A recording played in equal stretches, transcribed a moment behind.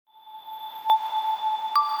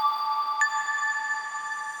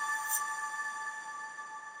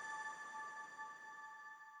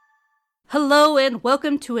Hello and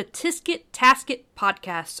welcome to a Tisket Tasket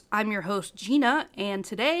podcast. I'm your host Gina, and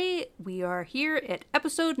today we are here at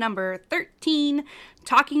episode number 13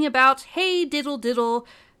 talking about Hey Diddle Diddle,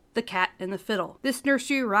 the Cat and the Fiddle. This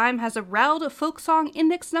nursery rhyme has a RALD folk song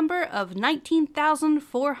index number of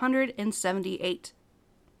 19,478.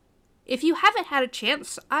 If you haven't had a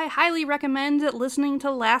chance, I highly recommend listening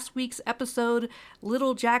to last week's episode,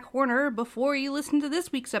 Little Jack Horner, before you listen to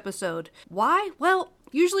this week's episode. Why? Well,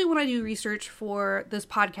 usually when I do research for this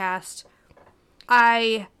podcast,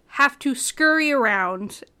 I have to scurry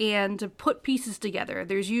around and put pieces together.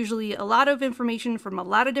 There's usually a lot of information from a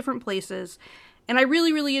lot of different places, and I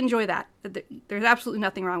really enjoy that. There's absolutely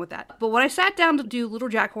nothing wrong with that. But when I sat down to do Little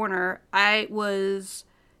Jack Horner, I was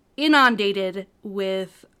inundated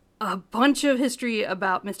with a bunch of history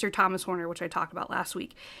about Mr. Thomas Horner, which I talked about last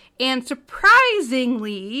week. And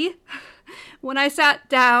surprisingly, when I sat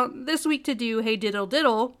down this week to do Hey Diddle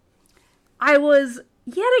Diddle, I was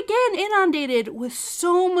yet again inundated with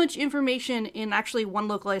so much information in actually one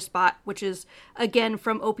localized spot, which is, again,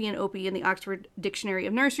 from Opie and Opie in the Oxford Dictionary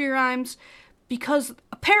of Nursery Rhymes, because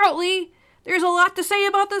apparently there's a lot to say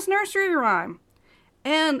about this nursery rhyme.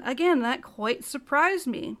 And again, that quite surprised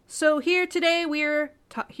me. So here today, we're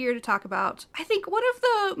here to talk about, I think, one of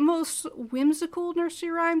the most whimsical nursery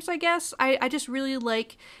rhymes, I guess. I just really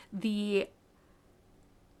like the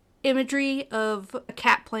imagery of a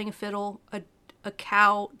cat playing a fiddle, a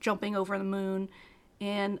cow jumping over the moon,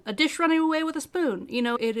 and a dish running away with a spoon. You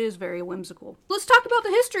know, it is very whimsical. Let's talk about the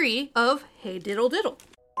history of Hey Diddle Diddle.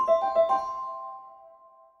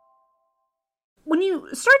 When you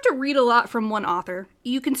start to read a lot from one author,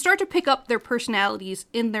 you can start to pick up their personalities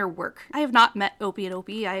in their work. I have not met Opie and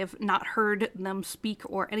Opie. I have not heard them speak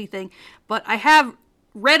or anything, but I have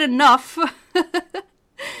read enough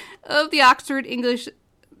of the Oxford English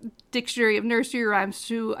Dictionary of Nursery Rhymes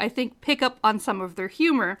to, I think, pick up on some of their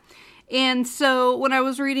humor. And so when I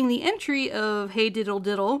was reading the entry of Hey Diddle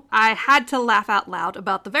Diddle, I had to laugh out loud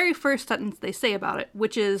about the very first sentence they say about it,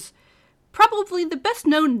 which is, probably the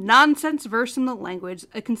best-known nonsense verse in the language,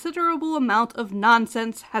 a considerable amount of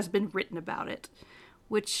nonsense has been written about it.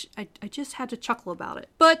 Which, I just had to chuckle about it.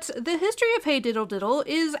 But the history of Hey Diddle Diddle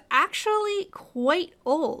is actually quite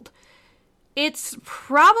old. It's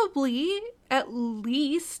probably, at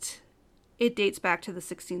least, it dates back to the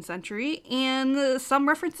 16th century, and some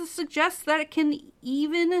references suggest that it can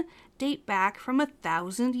even date back from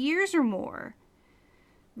 1,000 years or more.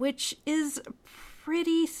 Which is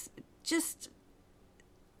pretty...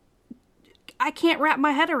 I can't wrap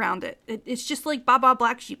my head around it. It's just like Baba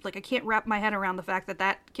Black Sheep. Like, I can't wrap my head around the fact that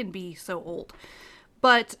that can be so old.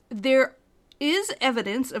 But there is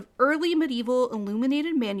evidence of early medieval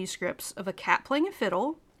illuminated manuscripts of a cat playing a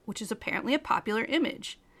fiddle, which is apparently a popular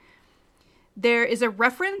image. There is a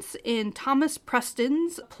reference in Thomas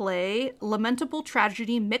Preston's play, Lamentable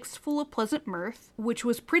Tragedy Mixed Full of Pleasant Mirth, which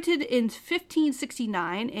was printed in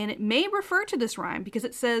 1569, and it may refer to this rhyme because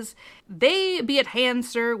it says, "They be at hand,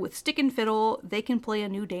 sir, with stick and fiddle, they can play a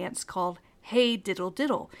new dance called Hey Diddle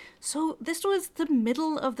Diddle." So this was the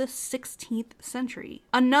middle of the 16th century.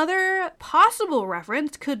 Another possible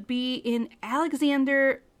reference could be in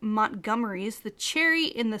Alexander Montgomery's The Cherry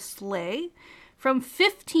in the Sleigh, from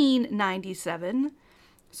 1597,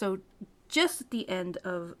 so just at the end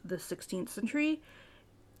of the 16th century,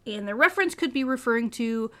 and the reference could be referring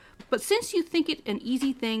to, "But since you think it an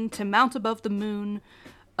easy thing to mount above the moon,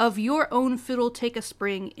 of your own fiddle take a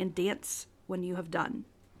spring and dance when you have done."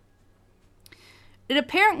 And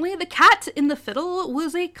apparently the cat in the fiddle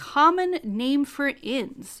was a common name for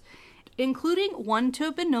inns, including one to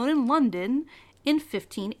have been known in London in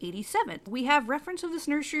 1587. We have reference of this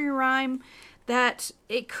nursery rhyme that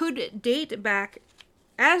it could date back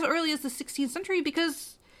as early as the 16th century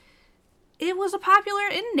because it was a popular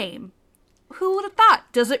inn name. Who would have thought?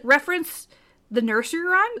 Does it reference the nursery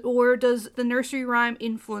rhyme, or does the nursery rhyme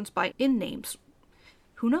influenced by inn names?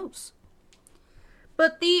 Who knows?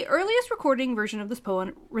 But the earliest recording version of this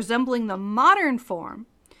poem, resembling the modern form,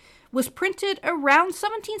 was printed around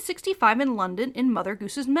 1765 in London in Mother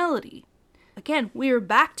Goose's Melody. Again, we are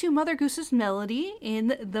back to Mother Goose's Melody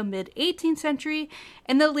in the mid-18th century,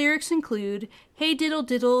 and the lyrics include, "Hey diddle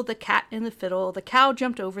diddle, the cat and the fiddle, the cow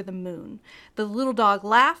jumped over the moon. The little dog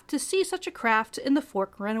laughed to see such a craft, and the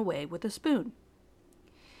fork ran away with a spoon."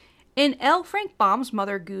 In L. Frank Baum's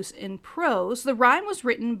Mother Goose in prose, the rhyme was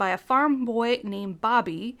written by a farm boy named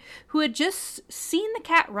Bobby, who had just seen the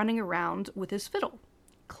cat running around with his fiddle.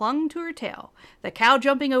 Clung to her tail, the cow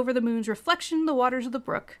jumping over the moon's reflection in the waters of the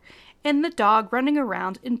brook, and the dog running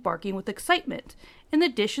around and barking with excitement, and the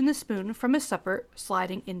dish and the spoon from his supper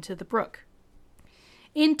sliding into the brook.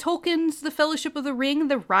 In Tolkien's The Fellowship of the Ring,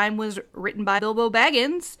 the rhyme was written by Bilbo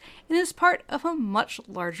Baggins and is part of a much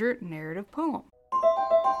larger narrative poem.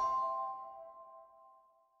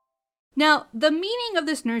 Now, the meaning of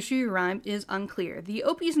this nursery rhyme is unclear. The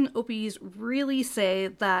Opies and Opies really say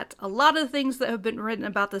that a lot of the things that have been written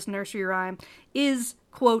about this nursery rhyme is,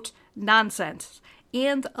 quote, nonsense,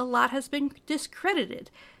 and a lot has been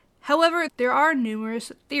discredited. However, there are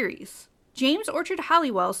numerous theories. James Orchard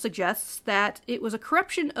Halliwell suggests that it was a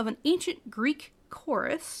corruption of an ancient Greek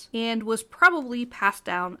chorus and was probably passed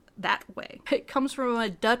down that way. It comes from a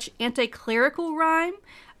Dutch anti-clerical rhyme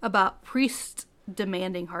about priests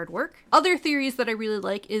demanding hard work. Other theories that I really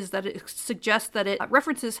like is that it suggests that it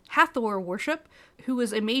references Hathor worship, who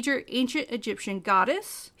was a major ancient Egyptian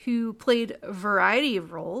goddess who played a variety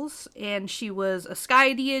of roles, and she was a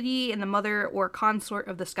sky deity and the mother or consort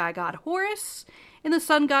of the sky god Horus and the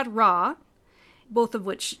sun god Ra, both of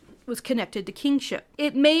which was connected to kingship.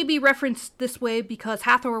 It may be referenced this way because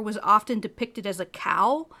Hathor was often depicted as a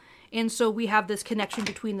cow, and so we have this connection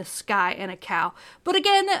between the sky and a cow. But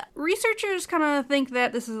again, researchers kind of think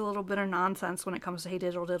that this is a little bit of nonsense when it comes to Hey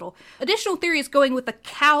Diddle Diddle. Additional theories going with the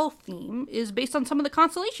cow theme is based on some of the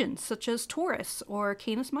constellations, such as Taurus or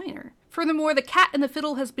Canis Minor. Furthermore, the cat and the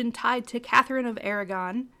fiddle has been tied to Catherine of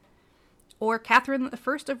Aragon, or Catherine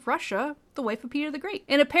I of Russia, the wife of Peter the Great.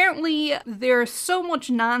 And apparently there's so much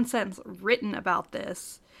nonsense written about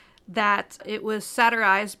this that it was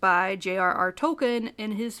satirized by J.R.R. Tolkien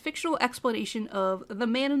in his fictional explanation of The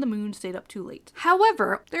Man in the Moon Stayed Up Too Late.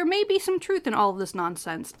 However, there may be some truth in all of this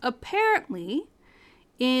nonsense. Apparently,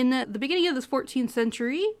 in the beginning of the 14th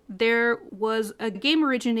century, there was a game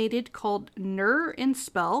originated called Knurr and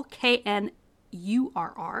Spell,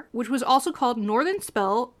 Knurr, which was also called Northern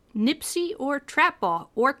Spell, Nipsey, or Trap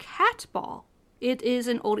Ball, or Cat Ball. It is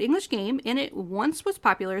an Old English game, and it once was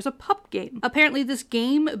popular as a pub game. Apparently, this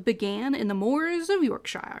game began in the moors of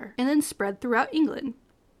Yorkshire, and then spread throughout England.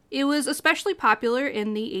 It was especially popular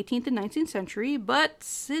in the 18th and 19th century, but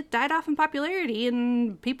it died off in popularity,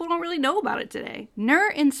 and people don't really know about it today. Knurr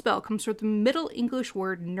and Spell comes from the Middle English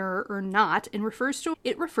word knurr, or knot, and refers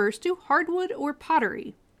to hardwood or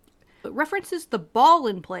pottery. It references the ball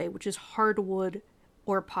in play, which is hardwood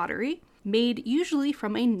or pottery, made usually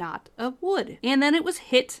from a knot of wood. And then it was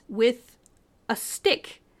hit with a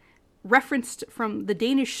stick, referenced from the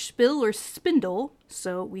Danish spill or spindle,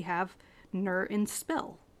 so we have Knurr and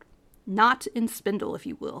Spell. Knot and spindle, if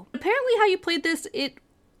you will. Apparently how you played this,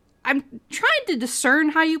 I'm trying to discern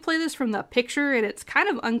how you play this from the picture, and it's kind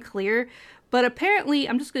of unclear, but apparently,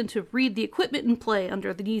 I'm just going to read the equipment in play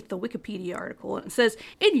underneath the Wikipedia article. And it says,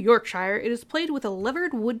 in Yorkshire, it is played with a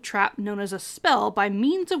levered wood trap known as a spell, by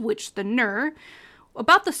means of which the knurr,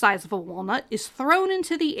 about the size of a walnut, is thrown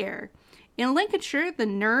into the air. In Lancashire, the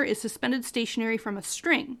knurr is suspended stationary from a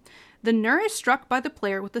string. The knurr is struck by the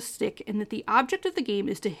player with a stick, and that the object of the game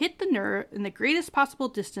is to hit the knurr in the greatest possible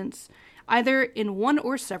distance, either in one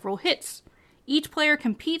or several hits. Each player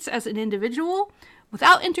competes as an individual,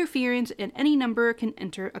 without interference, and any number can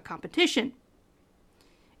enter a competition.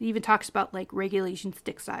 It even talks about, regulation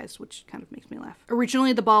stick size, which kind of makes me laugh.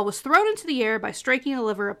 Originally, the ball was thrown into the air by striking a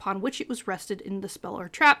lever upon which it was rested in the spell or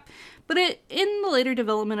trap, but in the later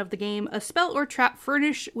development of the game, a spell or trap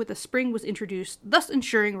furnished with a spring was introduced, thus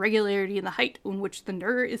ensuring regularity in the height on which the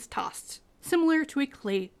knurr is tossed, similar to a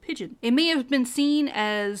clay pigeon. It may have been seen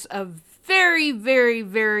as a very, very,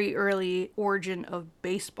 very early origin of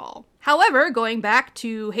baseball. However, going back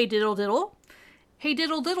to Hey Diddle Diddle, Hey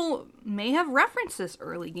Diddle Diddle may have referenced this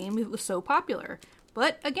early game. It was so popular.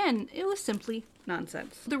 But again, it was simply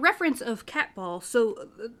nonsense. The reference of cat ball, so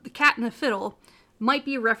the cat and the fiddle, might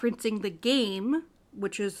be referencing the game,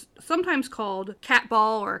 which is sometimes called cat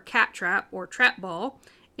ball or cat trap or trap ball,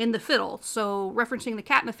 in the fiddle. So referencing the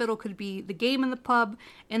cat and the fiddle could be the game in the pub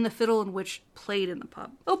and the fiddle in which played in the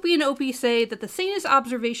pub. Opie and Opie say that the sanest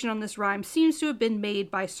observation on this rhyme seems to have been made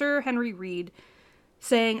by Sir Henry Reed,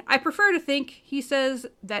 saying, I prefer to think, he says,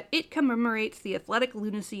 that it commemorates the athletic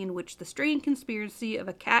lunacy in which the strange conspiracy of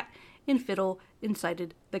a cat and fiddle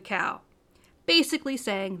incited the cow. Basically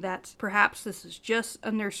saying that perhaps this is just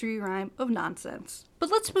a nursery rhyme of nonsense. But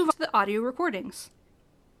let's move on to the audio recordings.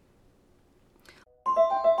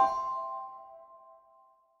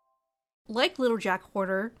 Like Little Jack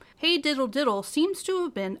Horner, Hey Diddle Diddle seems to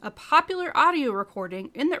have been a popular audio recording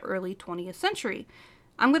in the early 20th century.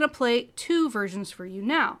 I'm going to play two versions for you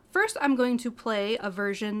now. First, I'm going to play a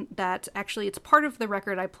version that actually it's part of the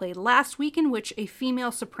record I played last week, in which a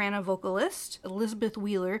female soprano vocalist, Elizabeth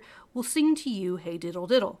Wheeler, will sing to you Hey Diddle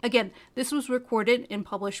Diddle. Again, this was recorded and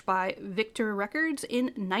published by Victor Records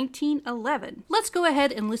in 1911. Let's go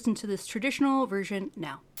ahead and listen to this traditional version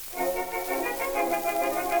now.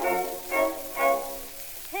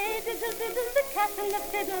 Diddle, diddle, the cat and the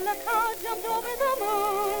fiddle, the cow jumped over the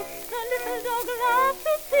moon. The little dog laughed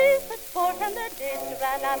to see the sport, and the dish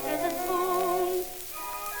ran after the spoon.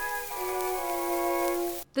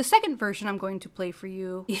 The second version I'm going to play for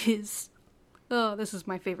you is... Oh, this is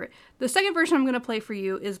my favorite. The second version I'm going to play for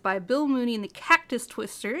you is by Bill Mooney and the Cactus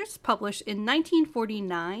Twisters, published in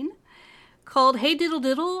 1949, called Hey Diddle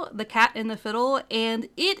Diddle, the Cat and the Fiddle, and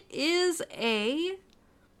it is a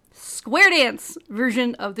square dance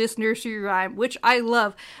version of this nursery rhyme, which I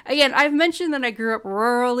love. Again, I've mentioned that I grew up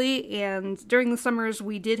rurally, and during the summers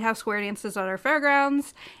we did have square dances at our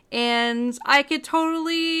fairgrounds, and I could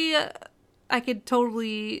totally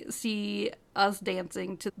see us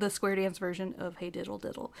dancing to the square dance version of Hey Diddle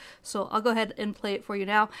Diddle. So I'll go ahead and play it for you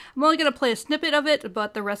now. I'm only going to play a snippet of it,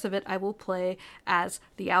 but the rest of it I will play as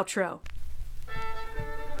the outro.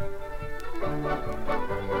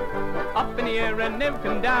 Up in the air and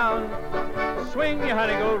Nimkin down, swing your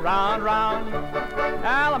honey, go round, round.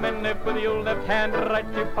 Alum left with the old left hand, right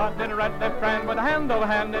hip pot and right left hand, with a hand over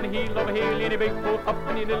hand and heel over heel, in a big foot up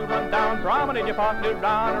and your little one down. Promenade your partner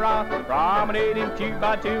round and round, promenade him 2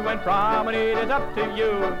 by 2, and promenade is up to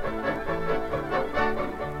you.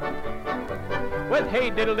 With Hey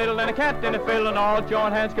Diddle Diddle and a cat and a fiddle, and all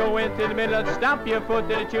joint hands go into the middle, and stamp your foot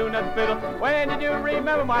to the tune of the fiddle. When you do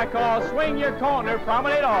remember my call, swing your corner,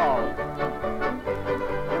 promenade all.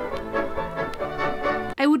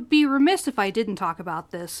 I would be remiss if I didn't talk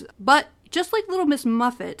about this, but just like Little Miss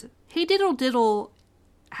Muffet, Hey Diddle Diddle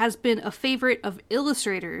has been a favorite of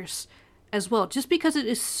illustrators as well, just because it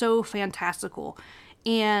is so fantastical.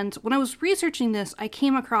 And when I was researching this, I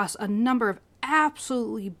came across a number of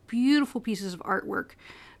absolutely beautiful pieces of artwork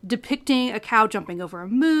depicting a cow jumping over a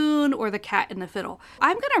moon or the cat and the fiddle.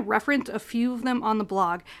 I'm going to reference a few of them on the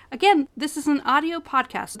blog. Again, this is an audio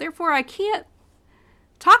podcast, therefore I can't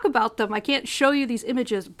talk about them. I can't show you these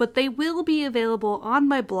images, but they will be available on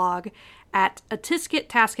my blog at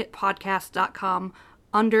atiskettasketpodcast.com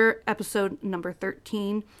under episode number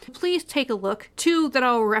 13. Please take a look. Two that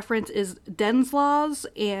I'll reference is Denzlaws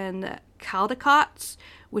and Caldecott's,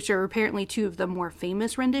 which are apparently two of the more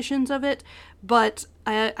famous renditions of it. But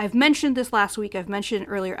I've mentioned this last week, I've mentioned in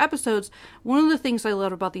earlier episodes, one of the things I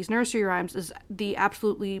love about these nursery rhymes is the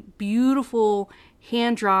absolutely beautiful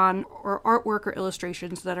hand-drawn or artwork or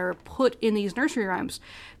illustrations that are put in these nursery rhymes.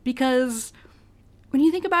 Because when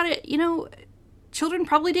you think about it, you know, children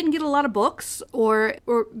probably didn't get a lot of books, or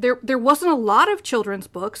there wasn't a lot of children's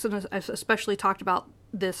books, and I've especially talked about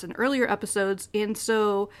this in earlier episodes, and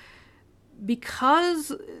so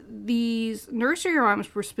because these nursery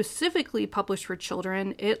rhymes were specifically published for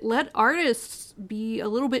children, it let artists be a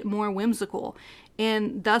little bit more whimsical.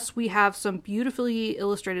 And thus we have some beautifully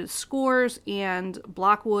illustrated scores and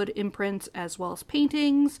blockwood imprints as well as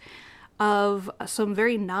paintings of some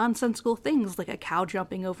very nonsensical things like a cow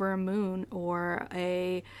jumping over a moon or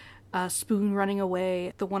a spoon running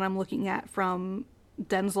away. The one I'm looking at from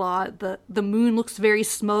Denzlaw, the moon looks very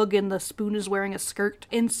smug and the spoon is wearing a skirt.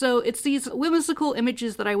 And so it's these whimsical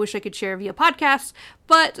images that I wish I could share via podcasts,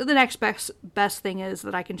 but the next best thing is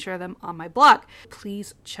that I can share them on my blog.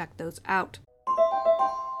 Please check those out.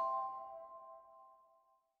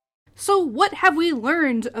 So what have we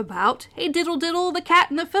learned about Hey Diddle Diddle, the Cat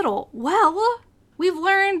and the Fiddle? Well, we've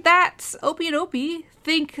learned that Opie and Opie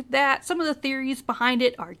think that some of the theories behind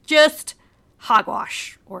it are just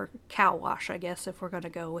hogwash, or cow wash, I guess, if we're going to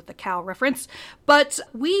go with the cow reference. But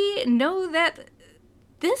we know that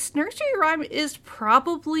this nursery rhyme is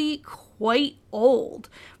probably quite old.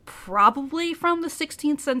 Probably from the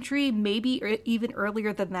 16th century, maybe even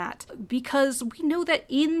earlier than that. Because we know that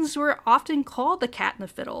inns were often called the Cat and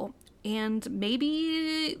the Fiddle. And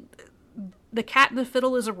maybe the Cat and the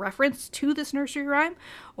Fiddle is a reference to this nursery rhyme.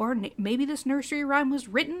 Or maybe this nursery rhyme was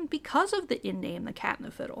written because of the inn name, the Cat and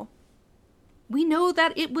the Fiddle. We know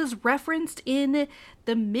that it was referenced in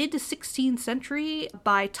the mid-16th century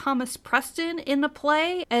by Thomas Preston in a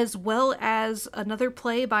play, as well as another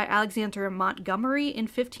play by Alexander Montgomery in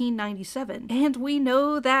 1597. And we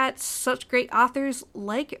know that such great authors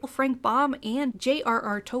like Frank Baum and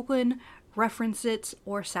J.R.R. Tolkien reference it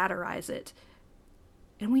or satirize it.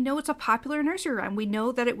 And we know it's a popular nursery rhyme. We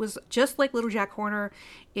know that it was just like Little Jack Horner.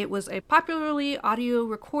 It was a popularly audio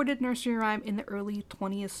recorded nursery rhyme in the early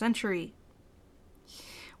 20th century.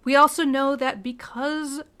 We also know that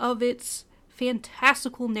because of its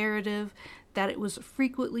fantastical narrative, that it was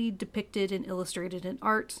frequently depicted and illustrated in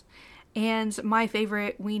art. And my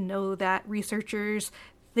favorite, we know that researchers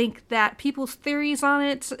think that people's theories on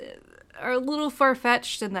it are a little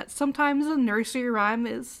far-fetched and that sometimes a nursery rhyme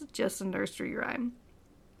is just a nursery rhyme.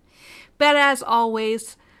 But as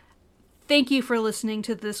always, thank you for listening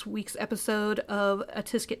to this week's episode of a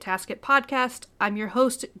Tisket Tasket podcast. I'm your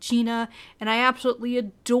host, Gina, and I absolutely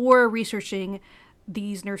adore researching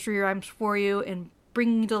these nursery rhymes for you and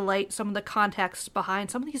bringing to light some of the context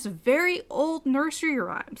behind some of these very old nursery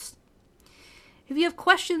rhymes. If you have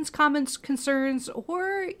questions, comments, concerns,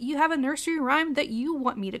 or you have a nursery rhyme that you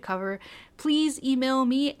want me to cover, please email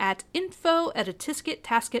me at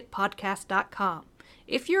info@atiskettasketpodcast.com.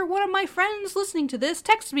 If you're one of my friends listening to this,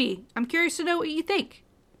 text me. I'm curious to know what you think.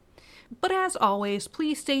 But as always,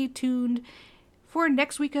 please stay tuned for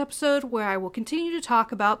next week's episode where I will continue to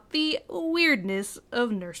talk about the weirdness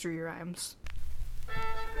of nursery rhymes.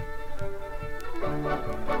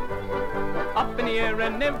 Up in the air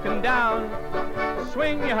and never come down.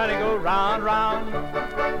 Swing your honey, go round, round.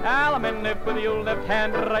 Alum left with the old left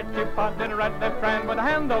hand, right your partner, right left friend, with a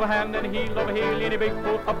hand over hand and heel over heel, any big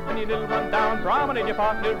foot up and your little one down. Promenade your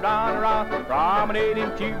partner round and round. Promenade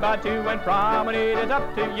him 2 by 2 and promenade is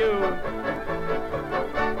up to you.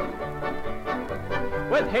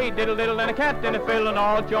 With hey diddle diddle and a cat and a fiddle and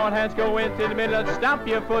all joint hands go into the middle and stamp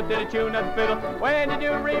your foot to the tune of the fiddle. When you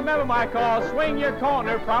do remember my call, swing your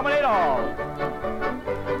corner, promenade all.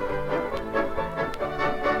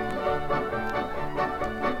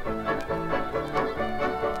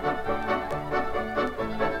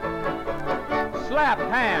 Slap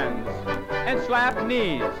hands and slap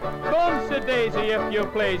knees. Bumps the daisy if you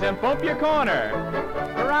please and bump your corner.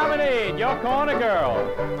 Promenade your corner girl.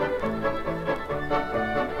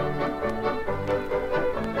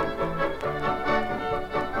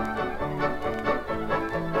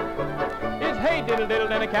 Hey diddle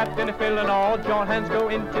diddle and a cat and a fiddle and all joint hands go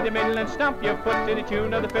into the middle and stomp your foot to the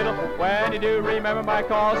tune of the fiddle. When you do remember my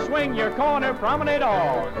call, swing your corner, promenade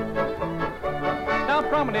all. Now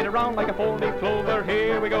promenade around like a four-leaf clover.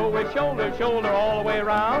 Here we go with shoulder, shoulder all the way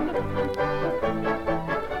around.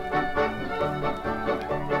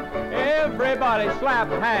 Everybody slap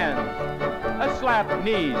hands, slap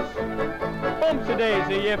knees. Bumps a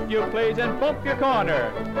daisy if you please and bump your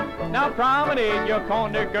corner. Now promenade your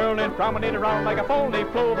corner girl and promenade around like a four-leaf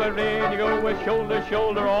clover. In you go with shoulder,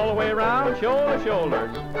 shoulder all the way around, shoulder, shoulder.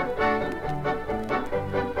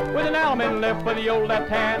 With an almond left for the old left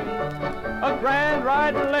hand, a grand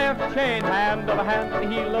right and left chain, hand over hand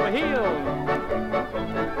and heel over heel.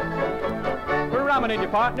 Promenade your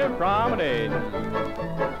partner, promenade.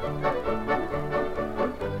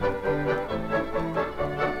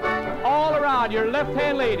 All around your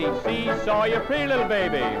left-hand lady, seesaw your pretty little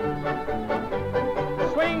baby.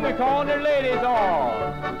 Swing the corner, ladies all.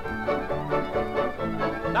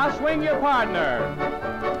 Now swing your partner.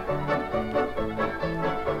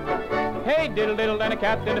 Hey diddle diddle and a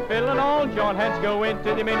cat and a fiddle and all joint hands go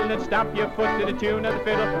into the middle and stomp your foot to the tune of the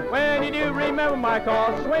fiddle. When you do remember my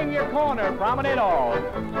call, swing your corner, promenade all.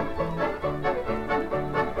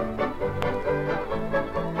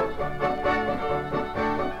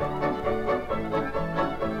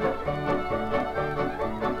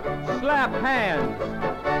 Slap hands,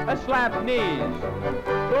 slap knees.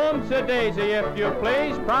 Bumps a daisy if you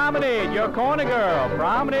please. Promenade your corner girl,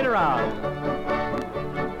 promenade around.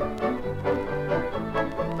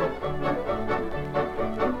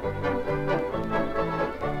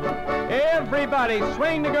 Everybody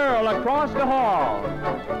swing the girl across the hall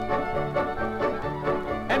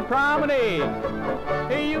and promenade.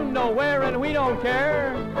 Hey, you know where and we don't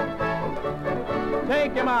care.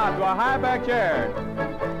 Take him out to a high back chair.